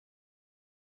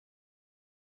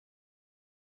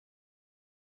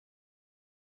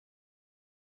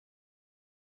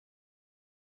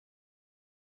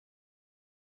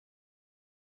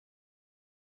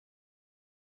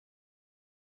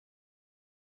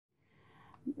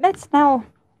Let's now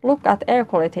look at air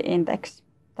quality index,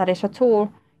 that is a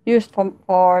tool used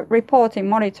for reporting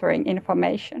monitoring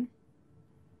information.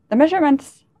 The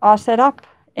measurements are set up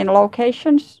in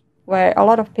locations where a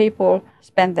lot of people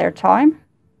spend their time,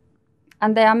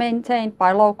 and they are maintained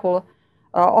by local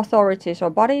authorities or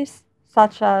bodies,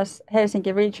 such as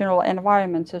Helsinki Regional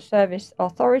Environmental Service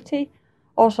Authority,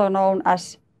 also known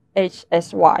as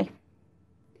HSY.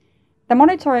 The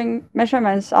monitoring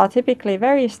measurements are typically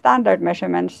very standard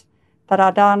measurements that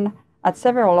are done at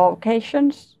several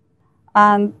locations,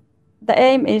 and the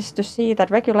aim is to see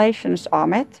that regulations are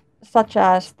met, such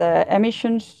as the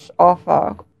emissions of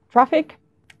traffic,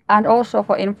 and also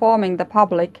for informing the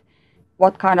public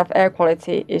what kind of air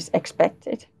quality is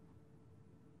expected.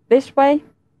 This way,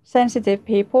 sensitive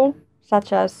people,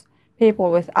 such as people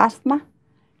with asthma,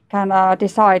 can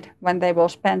decide when they will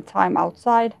spend time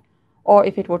outside or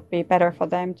if it would be better for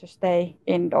them to stay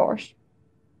indoors.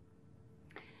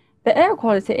 The air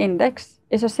quality index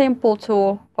is a simple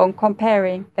tool for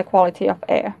comparing the quality of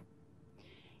air.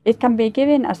 It can be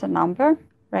given as a number,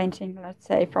 ranging, let's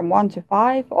say, from 1 to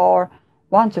 5 or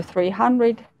 1 to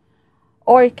 300,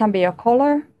 or it can be a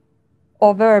color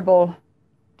or verbal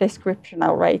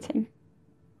descriptional rating.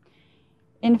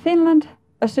 In Finland,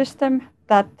 a system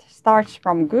that starts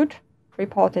from good,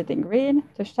 reported in green,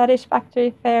 to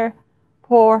satisfactory, fair,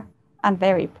 poor, and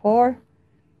very poor,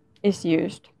 is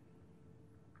used.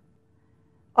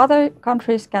 Other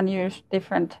countries can use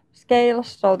different scales,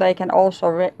 so they can also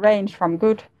range from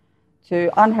good to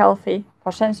unhealthy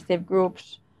for sensitive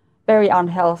groups, very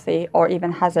unhealthy, or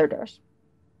even hazardous.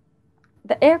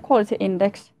 The air quality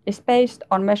index is based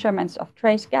on measurements of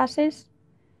trace gases,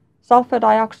 sulfur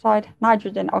dioxide,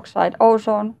 nitrogen oxide,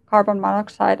 ozone, carbon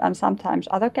monoxide, and sometimes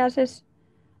other gases,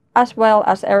 as well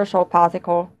as aerosol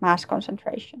particle mass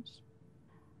concentrations.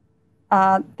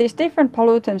 These different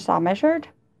pollutants are measured,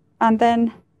 and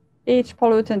then each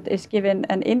pollutant is given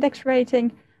an index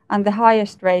rating, and the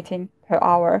highest rating per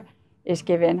hour is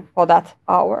given for that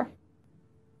hour.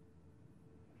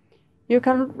 You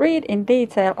can read in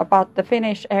detail about the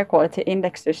Finnish air quality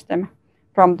index system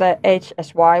from the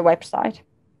HSY website.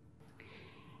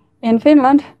 In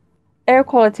Finland, air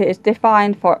quality is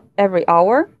defined for every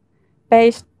hour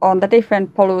based on the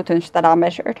different pollutants that are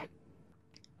measured.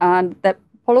 And the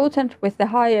pollutant with the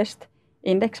highest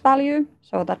index value,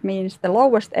 so that means the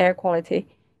lowest air quality,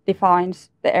 defines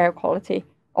the air quality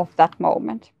of that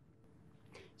moment.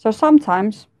 So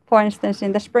sometimes, for instance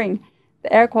in the spring,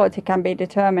 the air quality can be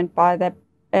determined by the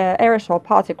aerosol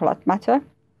particulate matter,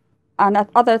 and at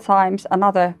other times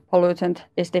another pollutant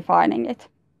is defining it.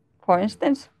 For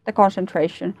instance, the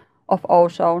concentration of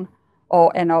ozone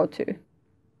or NO2.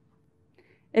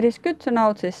 It is good to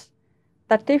notice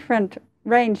that different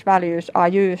range values are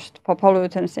used for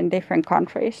pollutants in different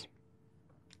countries.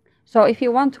 So if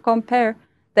you want to compare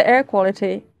the air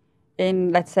quality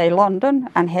in, let's say, London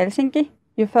and Helsinki,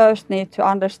 you first need to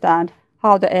understand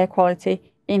how the air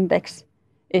quality index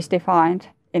is defined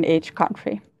in each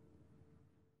country.